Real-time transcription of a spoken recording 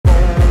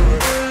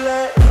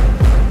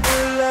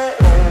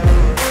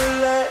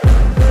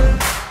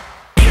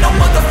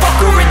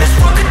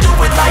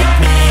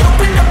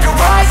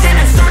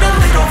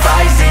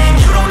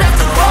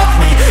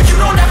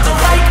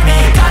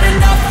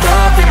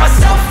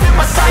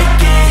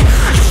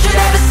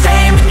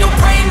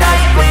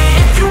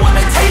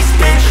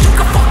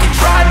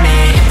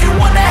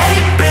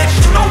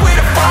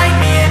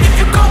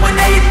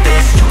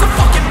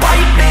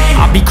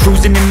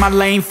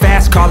lane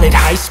fast, call it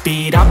high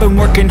speed. I've been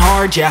working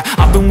hard, yeah,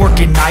 I've been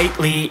working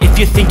nightly. If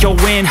you think you'll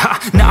win, ha,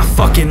 not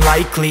fucking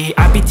likely.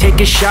 I be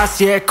taking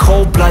shots, yeah,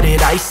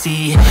 cold-blooded,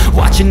 icy.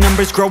 Watching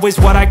numbers grow is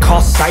what I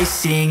call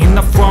sightseeing. In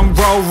the front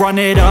row, run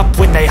it up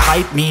when they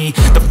hype me.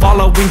 The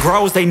following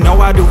grows, they know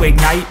how to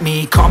ignite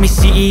me. Call me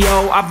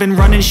CEO, I've been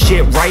running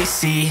shit right,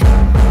 see.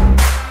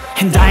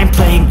 And I ain't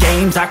playing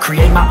games, I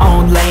create my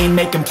own lane,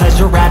 making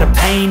pleasure out of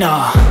pain,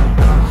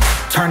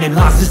 turning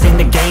losses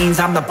into gains.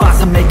 I'm the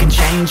boss, I'm making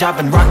change. I've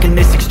been rocking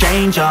this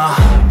exchange,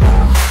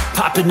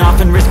 popping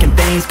off and risking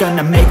things.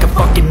 Gonna make a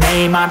fucking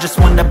name, I just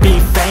wanna be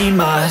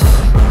famous.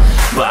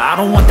 But I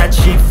don't want that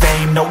cheap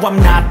fame, no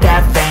I'm not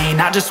that vain.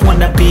 I just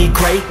wanna be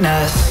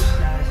greatness.